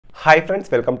Hi friends,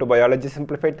 welcome to Biology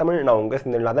Simplified Tamil. நான் உங்க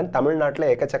சிந்தனாதன். தமிழ்நாட்டில்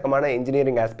ஏக்கச்சக்கமான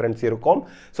இன்ஜினியரிங் ஆஸ்பிரண்ட்ஸ் இருக்கும்.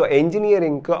 ஸோ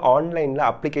என்ஜினியரிங்க்கு ஆன்லைனில்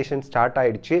அப்ளிகேஷன் ஸ்டார்ட்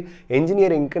ஆயிடுச்சு.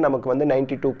 என்ஜினியரிங்க்கு நமக்கு வந்து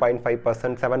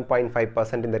 92.5%,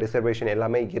 7.5% இந்த ரிசர்வேஷன்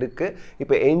எல்லாமே இருக்குது.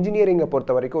 இப்போ என்ஜினியரிங்கை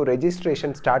பொறுத்த வரைக்கும்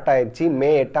ரெஜிஸ்ட்ரேஷன் ஸ்டார்ட் ஆயிடுச்சு.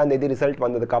 மே 8ஆம் தேதி ரிசல்ட்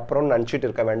வந்ததுக்கு அப்புறம் நினச்சிட்டு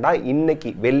இருக்க வேண்டாம்.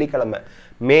 இன்னைக்கு வெள்ளிக்கிழமை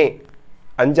மே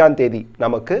 5ஆம் தேதி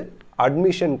நமக்கு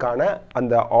அட்மிஷனுக்கான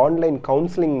அந்த ஆன்லைன்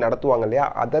கவுன்சிலிங் நடத்துவாங்க இல்லையா,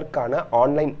 அதற்கான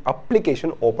ஆன்லைன்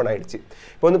அப்ளிகேஷன் ஓப்பன் ஆயிடுச்சு.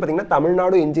 இப்போ வந்து பார்த்தீங்கன்னா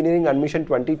Tamil Nadu engineering admission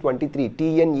 2023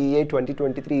 TNEA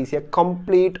 2023 is a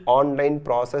complete online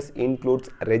process, includes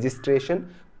registration,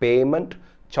 payment,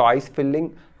 choice filling,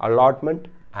 allotment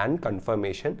and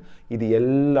confirmation. இது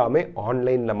எல்லாமே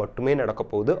ஆன்லைனில் மட்டுமே நடக்க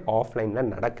போகுது, ஆஃப்லைனில்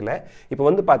நடக்கலை. இப்போ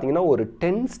வந்து பார்த்தீங்கன்னா ஒரு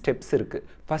 10 ஸ்டெப்ஸ் இருக்குது.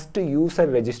 ஃபஸ்ட்டு யூசர்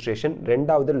ரெஜிஸ்ட்ரேஷன்,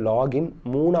 ரெண்டாவது லாகின்,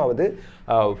 மூணாவது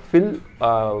fill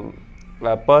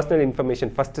personal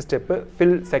information first step,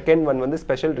 fill second one வந்து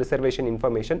special reservation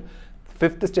information,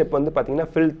 fifth step வந்து பார்த்தீங்கன்னா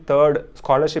fill third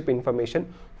scholarship information,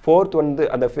 fourth வந்து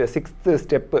அந்த சிக்ஸ்த்து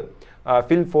ஸ்டெப்பு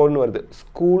ஃபில் 4ன்னு வருது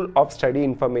school of study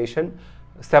information,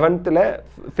 7th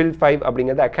fill 5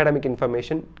 அப்படிங்கிறது academic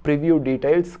information, preview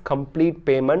details, complete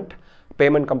payment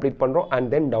complete பண்ணுறோம் and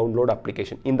then download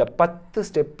application. இந்த 10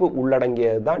 step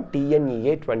உள்ளடங்கியது தான்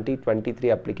TNEA 2023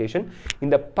 application.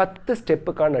 இந்த 10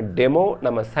 ஸ்டெப்புக்கான டெமோ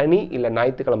நம்ம சனி இல்லை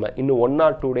ஞாயிற்றுக்கிழமை இன்னும் 1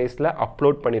 or 2 டேஸில்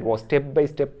அப்லோட் பண்ணிடுவோம். ஸ்டெப் பை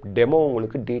ஸ்டெப் டெமோ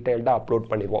உங்களுக்கு டீட்டெயில்டாக அப்லோட்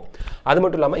பண்ணிடுவோம். அது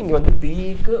மட்டும் இல்லாமல் இங்கே வந்து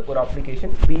பிஇக்கு ஒரு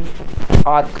அப்ளிகேஷன்,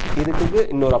 பிஆர்க் இதுக்கு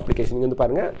இன்னொரு அப்ளிகேஷன். இங்கே வந்து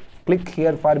பாருங்கள், click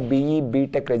here for BE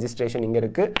BTech registration இங்கே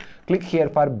இருக்குது, click here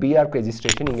for BArc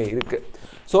registration இங்கே இருக்குது.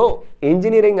 ஸோ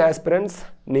இன்ஜினியரிங் ஆஸ்பிரண்ட்ஸ்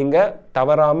நீங்கள்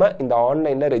தவறாமல் இந்த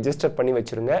ஆன்லைனில் ரெஜிஸ்டர் பண்ணி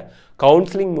வச்சுருங்க.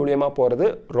 கவுன்சிலிங் மூலியமாக போகிறது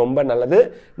ரொம்ப நல்லது.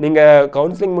 நீங்கள்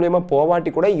கவுன்சிலிங் மூலியமாக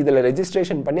போவாட்டி கூட இதில்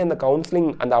ரெஜிஸ்ட்ரேஷன் பண்ணி அந்த கவுன்சிலிங்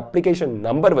அந்த அப்ளிகேஷன்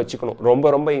நம்பர் வச்சுக்கணும்,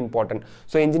 ரொம்ப ரொம்ப இம்பார்ட்டன்ட்.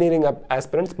 ஸோ இன்ஜினியரிங்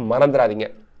ஆஸ்பிரண்ட்ஸ் மறந்துடாதீங்க.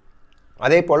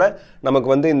 அதே போல் நமக்கு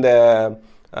வந்து இந்த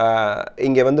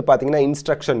இங்கே வந்து பார்த்தீங்கன்னா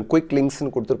இன்ஸ்ட்ரக்ஷன் குயிக்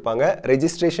லிங்க்ஸ்னு கொடுத்துருப்பாங்க,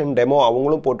 ரெஜிஸ்ட்ரேஷன் டெமோ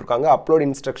அவங்களும் போட்டிருக்காங்க, அப்லோட்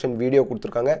இன்ஸ்ட்ரக்ஷன் வீடியோ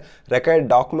கொடுத்துருக்காங்க, ரெக்கார்ட்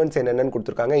டாக்குமெண்ட்ஸ் என்னென்னு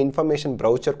கொடுத்துருக்காங்க, இன்ஃபர்மேஷன்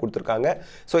ப்ரௌச்சர் கொடுத்துருக்காங்க.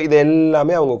 ஸோ இது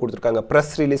எல்லாமே அவங்க கொடுத்துருக்காங்க.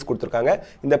 ப்ரெஸ் ரிலீஸ் கொடுத்துருக்காங்க.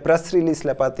 இந்த ப்ரெஸ்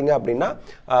ரிலீஸில் பார்த்தீங்க அப்படின்னா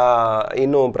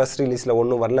இன்னும் ப்ரெஸ் ரிலீஸில்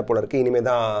ஒன்றும் வரல போல இருக்குது, இனிமேல்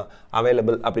தான்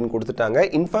அவைலபிள் அப்படின்னு கொடுத்துட்டாங்க.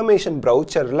 இன்ஃபர்மேஷன்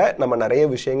ப்ரௌச்சரில் நம்ம நிறைய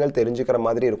விஷயங்கள் தெரிஞ்சுக்கிற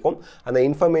மாதிரி இருக்கும். அந்த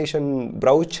இன்ஃபர்மேஷன்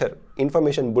ப்ரௌச்சர்,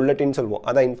 இன்ஃபர்மேஷன் புல்லட்டின்னு சொல்லுவோம்,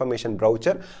 அதான் இன்ஃபர்மேஷன்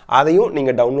ப்ரௌச்சர். அதையும்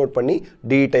நீங்கள் டவுன்லோட் பண்ணி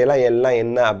டீட்டெயிலாக எல்லாம்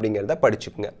என்ன அப்படிங்கிறத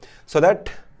படிச்சுக்குங்க. ஸோ தட்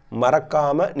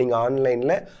மறக்காமல் நீங்கள்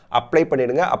ஆன்லைனில் அப்ளை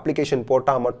பண்ணிவிடுங்க. அப்ளிகேஷன்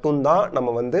போட்டால் மட்டும்தான்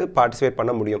நம்ம வந்து பார்ட்டிசிபேட்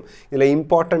பண்ண முடியும். இதில்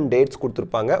இம்பார்ட்டன்ட் டேட்ஸ்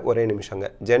கொடுத்துருப்பாங்க, ஒரே நிமிஷங்க.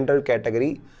 General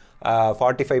category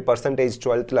 45%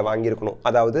 12th வாங்கியிருக்கணும்.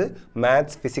 அதாவது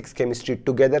மேத்ஸ், ஃபிசிக்ஸ், கெமிஸ்ட்ரி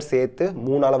டுகெதர் சேர்த்து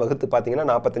 3ஆல் வகுத்து பார்த்தீங்கன்னா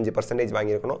 45%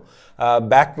 வாங்கியிருக்கணும்.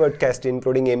 Backward caste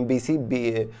including MBC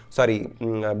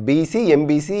BC,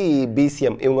 MBC,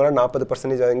 BCM இவங்களாம்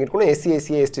 40% வாங்கியிருக்கணும். எஸ்சி,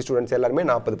 எஸ்சி, எஸ்டி ஸ்டூடெண்ட்ஸ் எல்லாருமே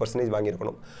 40%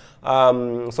 வாங்கியிருக்கணும்.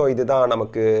 ஸோ இதுதான்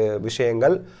நமக்கு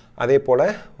விஷயங்கள். அதே போல்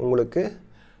உங்களுக்கு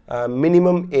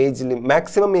மினிமம்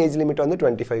மேக்ஸிமம் ஏஜ் லிமிட் வந்து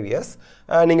 25 இயர்ஸ்.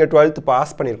 நீங்கள் 12th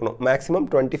பாஸ் பண்ணியிருக்கணும். மேக்ஸிமம்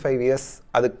 25 இயர்ஸ்,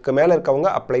 அதுக்கு மேலே இருக்கவங்க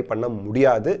அப்ளை பண்ண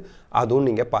முடியாது. அதுவும்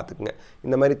நீங்கள் பார்த்துக்குங்க.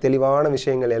 இந்த மாதிரி தெளிவான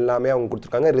விஷயங்கள் எல்லாமே அவங்க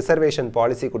கொடுத்துருக்காங்க. ரிசர்வேஷன்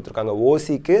பாலிசி கொடுத்துருக்காங்க.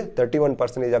 ஓசிக்கு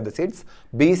 31% ஆஃப் த சீட்ஸ்,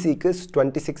 பிசிக்கு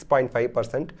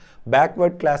 26.5%,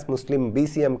 பேக்வேர்ட் கிளாஸ் முஸ்லீம்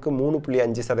பிசிஎம்க்கு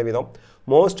 3.5%,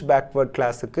 மோஸ்ட் பேக்வேர்ட்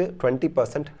கிளாஸுக்கு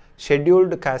 20%,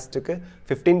 ஷெட்யூல்டு காஸ்ட்டுக்கு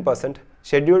 15%,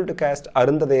 ஷெட்யூல்டு காஸ்ட்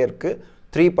அருந்ததையருக்கு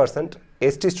 3%,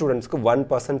 எஸ்டி ஸ்டூடெண்ட்ஸ்க்கு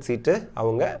 1% சீட்டு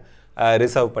அவங்க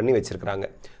ரிசர்வ் பண்ணி வச்சுருக்கிறாங்க.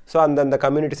 ஸோ அந்தந்த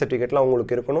கம்யூனிட்டி சர்டிஃபிகேட்லாம்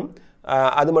உங்களுக்கு இருக்கணும்.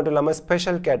 அது மட்டும் இல்லாமல்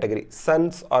special category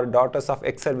sons R daughters of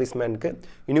X சர்வீஸ்மேனுக்கு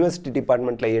university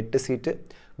டிபார்ட்மெண்ட்டில் 8 சீட்டு,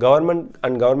 கவர்மெண்ட்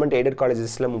அண்ட் கவர்மெண்ட் எய்டட்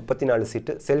காலேஜஸில் 34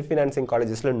 சீட்டு, செல்ஃப் ஃபினான்சிங்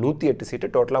காலேஜஸில் 108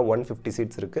 சீட்டு, டோட்டலாக 150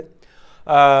 சீட்ஸ் இருக்குது.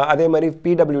 அதே மாதிரி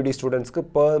பிடபிள்யூடி ஸ்டூடெண்ட்ஸ்க்கு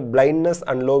blindness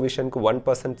and low விஷனுக்கு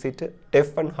 1% seat,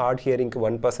 deaf and heart ஹியரிங்க்கு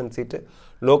 1% seat,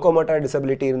 லோகோமோட்டார்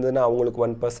disability இருந்ததுன்னா அவங்களுக்கு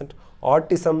 1%,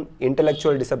 ஆட்டிசம்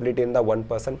இன்டெலெக்சுவல் டிசபிலிட்டி இருந்தால்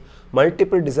 1%,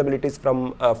 multiple disabilities from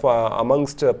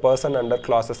amongst person under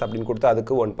classes அப்படின்னு கொடுத்து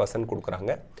அதுக்கு 1%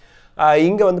 கொடுக்குறாங்க.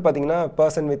 இங்கே வந்து பார்த்தீங்கன்னா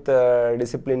பர்சன் வித்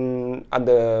டிசிப்ளின்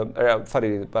அந்த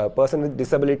பர்சன் வித்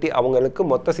டிசபிலிட்டி அவங்களுக்கு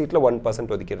மொத்த சீட்டில்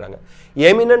 1% ஒதுக்கிடுறாங்க.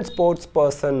 Eminent sports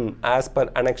person as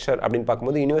per annexure அப்படின்னு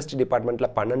பார்க்கும்போது யூனிவர்சிட்டி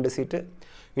டிபார்ட்மெண்ட்டில் 12 சீட்டு,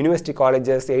 university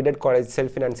colleges aided college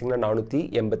self ஃபினான்சிங்கில்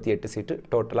 488 சீட்டு,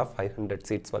 டோட்டலாக 500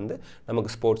 சீட்ஸ் வந்து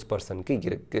நமக்கு ஸ்போர்ட்ஸ் பர்சனுக்கு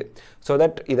இருக்குது. ஸோ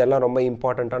தட் இதெல்லாம் ரொம்ப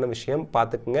இம்பார்ட்டண்ட்டான விஷயம்,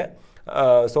 பார்த்துக்குங்க.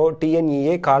 ஸோ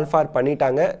டிஎன்இஏ கால் ஃபார்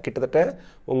பண்ணிட்டாங்க. கிட்டத்தட்ட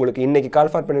உங்களுக்கு இன்றைக்கி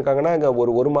கால் ஃபார் பண்ணியிருக்காங்கன்னா இங்கே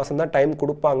ஒரு மாதம் தான் டைம்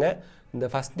கொடுப்பாங்க. இந்த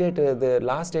ஃபஸ்ட் டேட்டு இது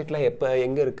லாஸ்ட் டேட்டில் எப்போ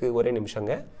எங்கே இருக்குது, ஒரே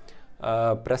நிமிஷங்க.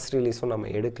 ப்ரெஸ் ரிலீஸும் நம்ம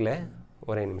எடுக்கலை,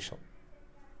 ஒரே நிமிஷம்.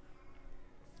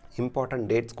 இம்பார்ட்டன்ட்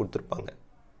டேட்ஸ் கொடுத்துருப்பாங்க.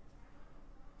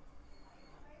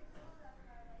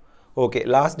 ஓகே,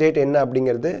 லாஸ்ட் டேட் என்ன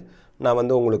அப்படிங்கிறது நான்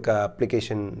வந்து உங்களுக்கு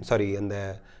அப்ளிகேஷன் அந்த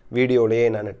வீடியோலேயே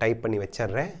நான் டைப் பண்ணி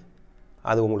வச்சிட்றேன்,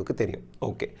 அது உங்களுக்கு தெரியும்.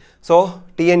 ஓகே, ஸோ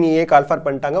டிஎன்இஏ கால்ஃபார்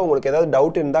பண்ணிட்டாங்க. உங்களுக்கு ஏதாவது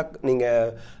டவுட் இருந்தால்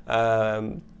நீங்கள்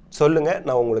சொல்லுங்கள்,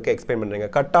 நான் உங்களுக்கு எக்ஸ்பிளைன் பண்ணுறேங்க.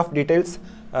 கட் ஆஃப் டீட்டெயில்ஸ்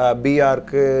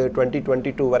பிஆருக்கு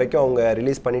 2022 வரைக்கும் அவங்க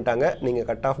ரிலீஸ் பண்ணிட்டாங்க. நீங்கள்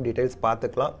கட் ஆஃப் டீட்டெயில்ஸ்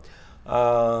பார்த்துக்கலாம்.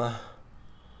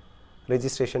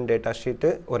 ரெஜிஸ்ட்ரேஷன் டேட்டா ஷீட்டு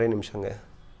ஒரே நிமிஷங்க.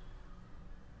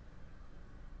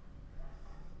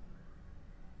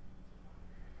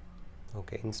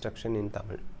 ஓகே, இன்ஸ்ட்ரக்ஷன் இன்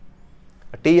தமிழ்.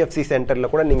 டிஎஃப்சி சென்டரில்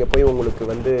கூட நீங்கள் போய் உங்களுக்கு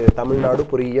வந்து தமிழ்நாடு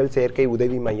பொறியியல் சேர்க்கை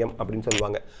உதவி மையம் அப்படின்னு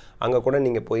சொல்லுவாங்க, அங்கே கூட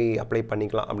நீங்கள் போய் அப்ளை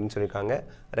பண்ணிக்கலாம் அப்படின்னு சொல்லியிருக்காங்க.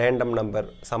 ரேண்டம் நம்பர்,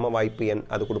 சம வாய்ப்பு எண்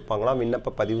அது கொடுப்பாங்களாம்.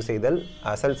 விண்ணப்ப பதிவு செய்தல்,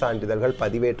 அசல் சான்றிதழ்கள்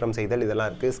பதிவேற்றம் செய்தல் இதெல்லாம்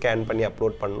இருக்குது. ஸ்கேன் பண்ணி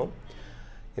அப்லோட் பண்ணணும்.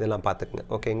 இதெல்லாம் பார்த்துக்குங்க.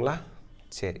 ஓகேங்களா?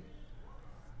 சரி,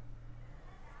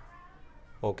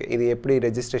 ஓகே. இது எப்படி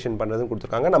ரெஜிஸ்ட்ரேஷன் பண்ணுறதுன்னு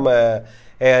கொடுத்துருக்காங்க. நம்ம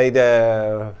இதை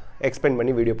எக்ஸ்பிளைன்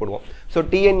பண்ணி வீடியோ போடுவோம். ஸோ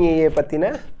டிஎன்இஏ பற்றின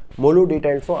முழு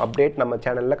டீடைல்ஸும் அப்டேட் நம்ம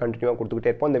சேனலில் கண்டினியூவாக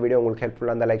கொடுத்துக்கிட்டே இருப்போம். இந்த வீடியோ உங்களுக்கு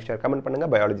ஹெல்ப்ஃபுல்லாக இருந்தால் லைக், ஷேர், கமெண்ட்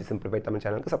பண்ணுங்கள். பயாலஜி சிம்பிளிஃபைட் தமிழ்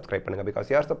சேனலுக்கு சப்ஸ்கிரைப் பண்ணுங்கள்.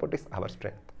 Because your support is our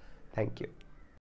strength. Thank you.